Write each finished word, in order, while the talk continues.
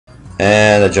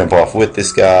And I jump off with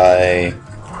this guy.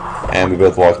 And we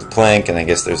both walk the plank, and I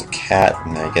guess there's a cat,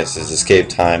 and I guess there's escape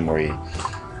time where he...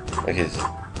 Okay,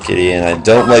 kitty, and I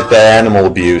don't like that animal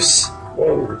abuse.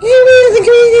 Whoa.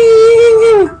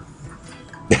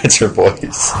 That's her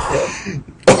voice. Yeah.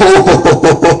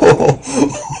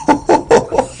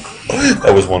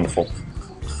 That was wonderful.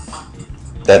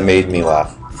 That made me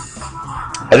laugh.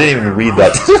 I didn't even read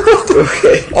that.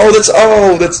 Okay.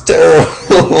 Oh, that's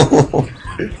terrible.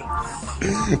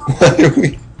 Why are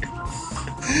we...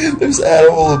 There's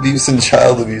animal abuse and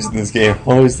child abuse in this game.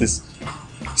 How is this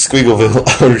Squiggleville,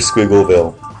 outer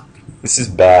Squiggleville? This is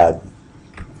bad.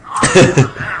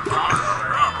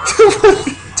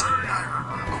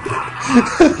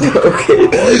 Okay,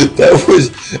 that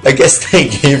was... I guess they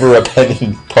gave her a pen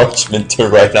and parchment to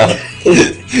write on.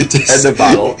 And a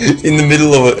bottle. In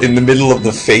the middle of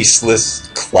the faceless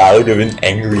cloud of an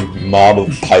angry mob of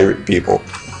pirate people.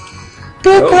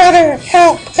 Big brother,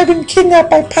 help! I've been kidnapped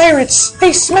by pirates.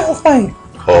 They smell fine.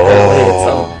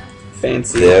 Oh,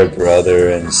 fancy. Their brother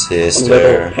and sister.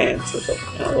 Little pants or something.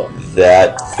 Oh.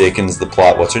 That thickens the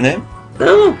plot. What's her name?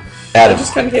 No. Adam. I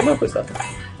just kind of came up with something.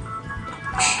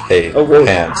 Hey, Oh, whoa.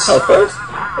 pants. Health first?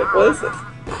 Like, what is this?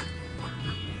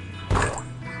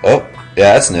 Oh,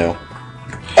 yeah, that's new.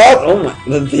 Oh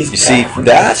my! These You see,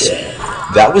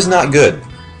 that was not good.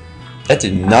 That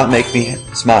did not make me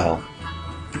smile.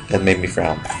 That made me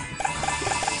frown.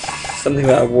 Something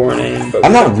about a warning. But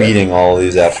I'm not reading all of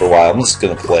these after a while. I'm just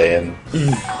gonna play and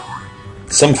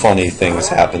some funny things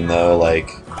happen though, like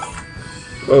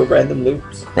Oh, random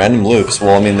loops. random loops.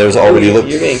 Well, I mean, there's already You're loops.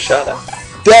 getting shot at.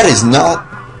 That is not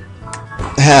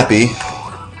happy.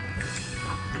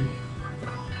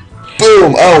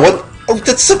 Boom! Oh, what? Oh,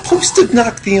 that's supposed to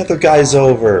knock the other guys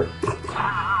over.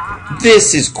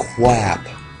 This is crap.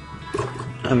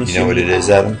 You know what it is,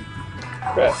 Adam?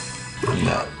 Crap.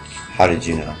 No. How did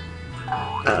you know?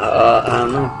 I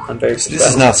don't know. I'm very. This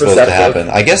is not supposed to happen.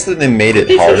 I guess that they made it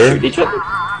They should harder. shoot each other.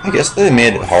 I guess that they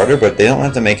made it harder, but they don't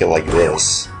have to make it like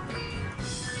this.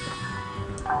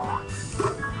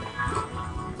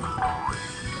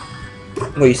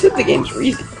 Well, you said the games were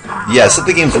easy. Yeah, I said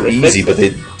the games So are they easy, fixed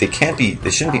but they can't be.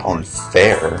 They shouldn't be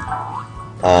unfair.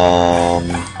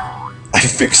 I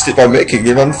fixed it by making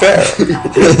it unfair.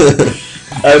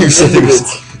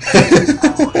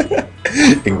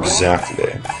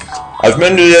 Exactly. I've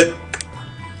mended it.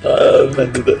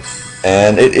 Mended it.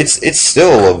 And it's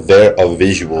still a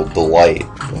visual delight,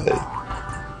 but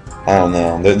I don't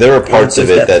know. There are parts of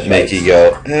it that make you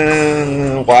go,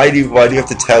 why do you have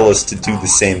to tell us to do the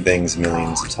same things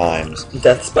millions of times?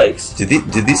 Death spikes. Did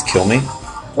these kill me?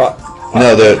 What?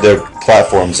 No, they're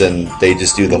platforms, and they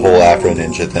just do the whole Afro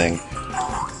Ninja thing.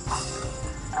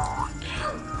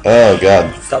 Oh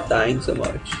god. Stop dying so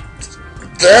much.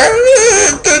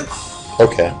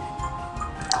 Okay.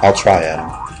 I'll try,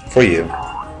 Adam. For you.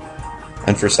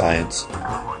 And for science.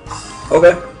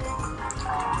 Okay.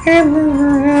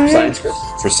 Science, Chris.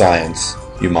 For science,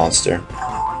 you monster.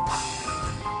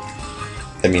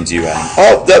 That means you, Adam.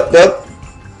 Oh,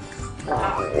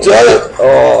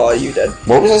 Oh, you dead.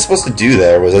 What was I supposed to do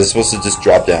there? Was I supposed to just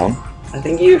drop down? I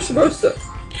think you're supposed to.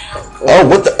 Oh,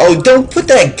 what the? Oh, don't put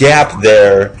that gap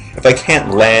there if I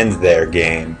can't land there,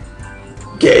 game.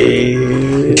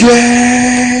 Game.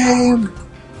 Game!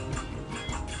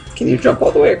 Can you jump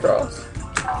all the way across?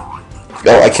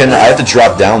 Oh, I can. I have to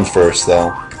drop down first,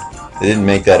 though. They didn't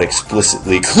make that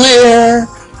explicitly clear.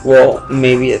 Well,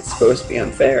 maybe it's supposed to be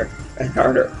unfair and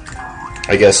harder.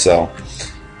 I guess so.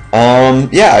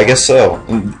 Yeah, I guess so.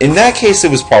 In that case, it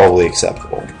was probably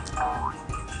acceptable.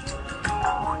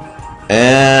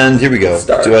 And here we go.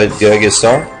 Star. Do I get a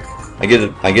star? I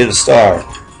get a star.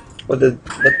 What does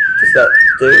that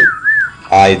do?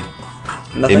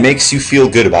 It makes you feel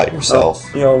good about yourself.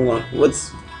 Oh, you know,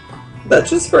 what's that's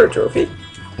just for a trophy?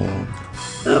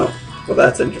 Oh, well,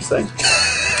 that's interesting.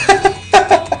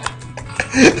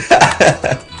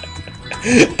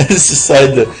 I just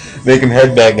decided to make him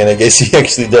headbang, and I guess he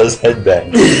actually does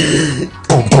headbang.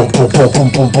 Boom, boom, boom, boom,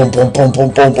 boom, boom, boom, boom,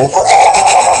 boom,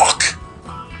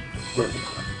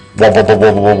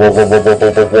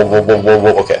 boom, boom, boom.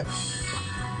 Okay.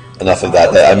 Enough of that.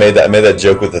 I made that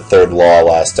joke with the third law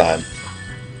last time.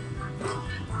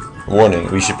 Warning: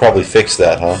 we should probably fix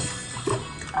that, huh?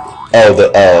 Oh,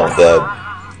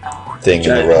 the thing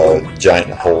in the road, giant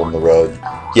hole in the road.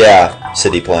 Yeah,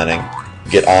 city planning.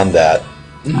 Get on that.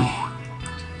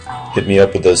 Hit me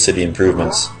up with those city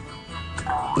improvements.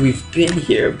 We've been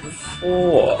here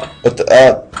before. What the?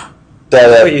 Look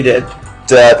what you did.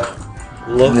 That.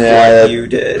 Look Yeah, what you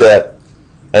did. That.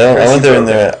 I went there in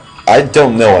there. I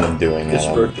don't know what I'm doing. Just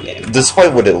wrote the game.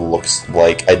 Despite what it looks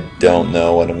like, I don't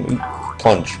know what I'm...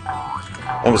 Punch.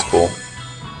 That was cool.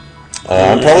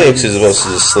 I'm probably actually supposed to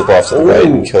just slip off to the right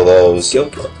and kill those. Skill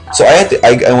kill. So I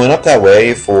went up that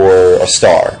way for a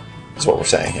star, is what we're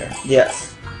saying here.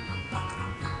 Yes.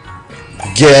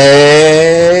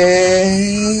 Game!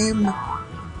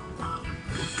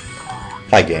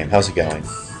 Hi, game. How's it going?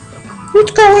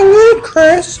 It's going good,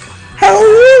 Chris. How are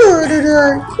you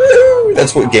today? Woo!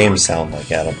 That's what games sound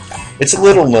like, Adam. It's a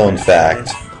little known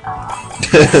fact.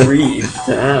 Breathed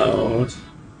out.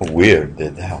 Weird,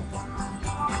 did that.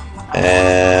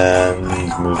 And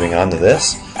moving on to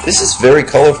this. This is very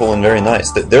colorful and very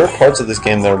nice. There are parts of this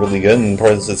game that are really good, and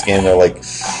parts of this game that are like,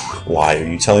 why are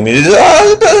you telling me to do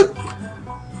that?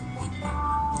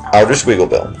 Outer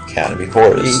Squigglebill, Canopy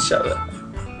Forest. Each of it.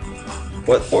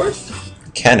 What forest?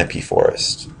 Canopy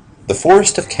Forest. The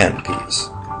Forest of Canopies.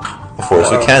 The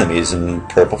Forest of Canopies and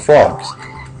purple frogs.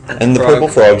 And the purple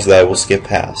frogs that I will skip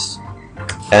past.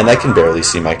 And I can barely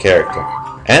see my character.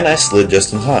 And I slid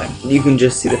just in time. You can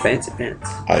just see the fancy pants.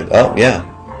 Oh, yeah.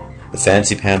 The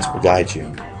fancy pants will guide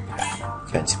you.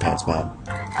 Fancy pants, man.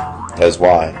 That is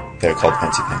why they're called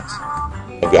fancy pants.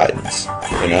 Of guidance.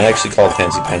 They're not actually called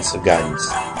fancy pants of guidance.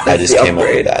 I just came up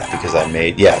with that because I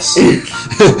made... Yes.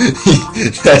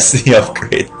 That's the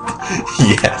upgrade.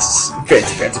 Yes.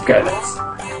 Fancy pants of guidance.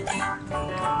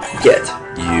 Get.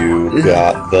 You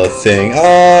got the thing.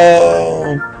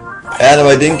 Oh! Adam,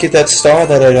 I didn't get that star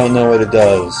that I don't know what it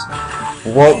does.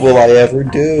 What will I ever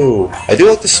do? I do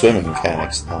like the swimming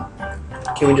mechanics, though.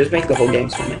 Can we just make the whole game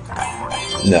swimming?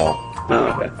 No. Oh,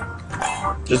 okay.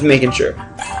 Just making sure.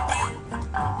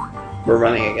 We're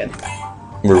running again.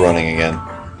 We're running again.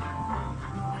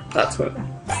 Not swimming.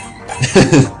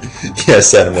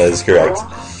 Yes, Adam, that is correct.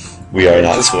 We are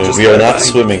not swimming. We are not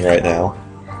swimming right now.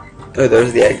 Oh,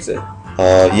 there's the exit.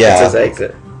 Yeah. It says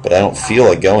exit. But I don't feel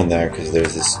like going there because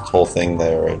there's this whole thing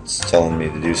there where it's telling me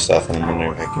to do stuff, and I'm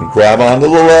wondering if I can grab onto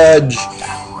the ledge.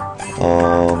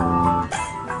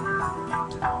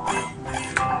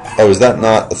 Oh, is that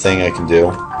not the thing I can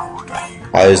do?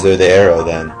 Why is there the arrow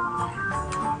then?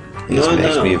 This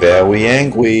makes me very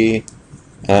angry.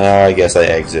 I guess I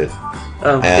exit.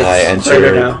 Oh, and I enter.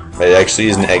 It actually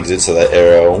is an exit, so that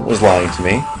arrow was lying to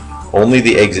me. Only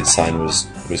the exit sign was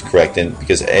correct, and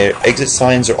because exit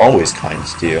signs are always kind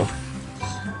to you.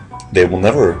 They will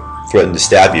never threaten to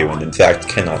stab you, and in fact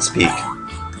cannot speak.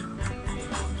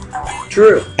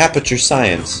 True. Aperture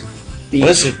science. Beach.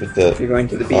 What is it with the... You're going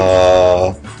to the beach.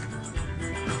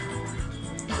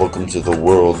 Welcome to the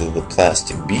world of the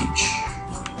plastic beach.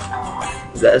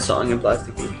 Is that a song in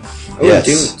Plastic Beach? Oh, yes.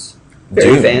 Dunes.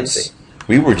 Very fancy.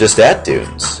 We were just at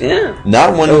Dunes. Yeah.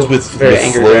 Not ones with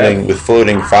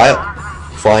floating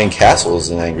flying castles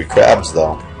and angry crabs,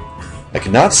 though. I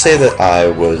could not say that I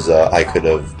was. I could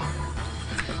have.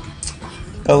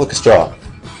 Oh, look, a straw.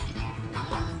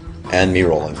 And me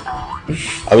rolling.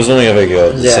 I was wondering if I could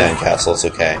go to the sandcastle. It's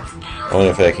okay. I wonder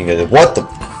if I can get it. What the?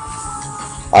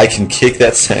 I can kick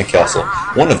that sandcastle.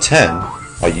 1 of 10.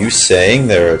 Are you saying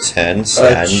there are 10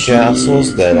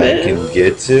 sandcastles that I can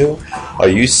get to? Are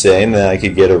you saying that I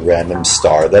could get a random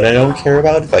star that I don't care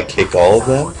about if I kick all of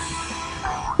them?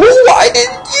 Why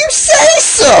didn't you say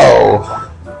so?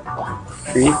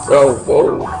 Oh,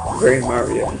 whoa. Very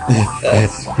Mario.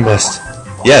 You must.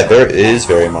 Yeah, there is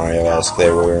very Mario-esque.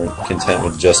 They were content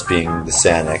with just being the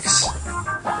Sanix.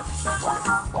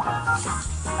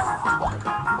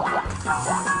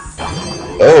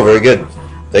 Oh, very good.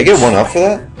 Did I get 1 up for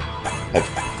that?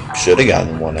 I should have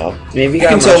gotten 1 up. Maybe you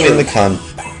can tell me in the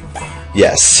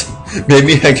Yes.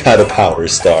 Maybe I got a power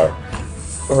star.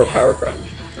 Or a power crunch.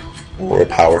 Or a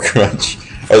power crunch.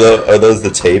 Are those the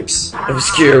tapes?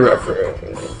 Obscure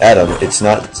reference. Adam, it's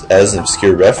not as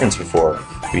obscure reference before.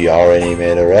 We already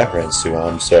made a reference to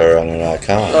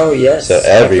AmStarRunner.com. Oh, yes. So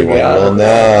everyone will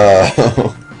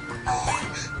know.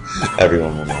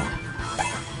 Everyone will know.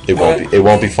 It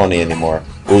won't be funny anymore.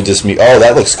 It will just be, oh,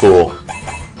 that looks cool.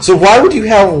 So why would you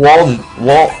have a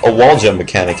wall jump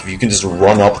mechanic if you can just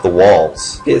run up the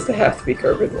walls? Because they have to be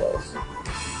curved walls,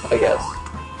 I guess.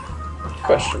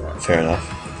 Question mark. Fair enough.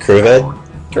 Curved?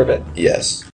 Curved. Yes.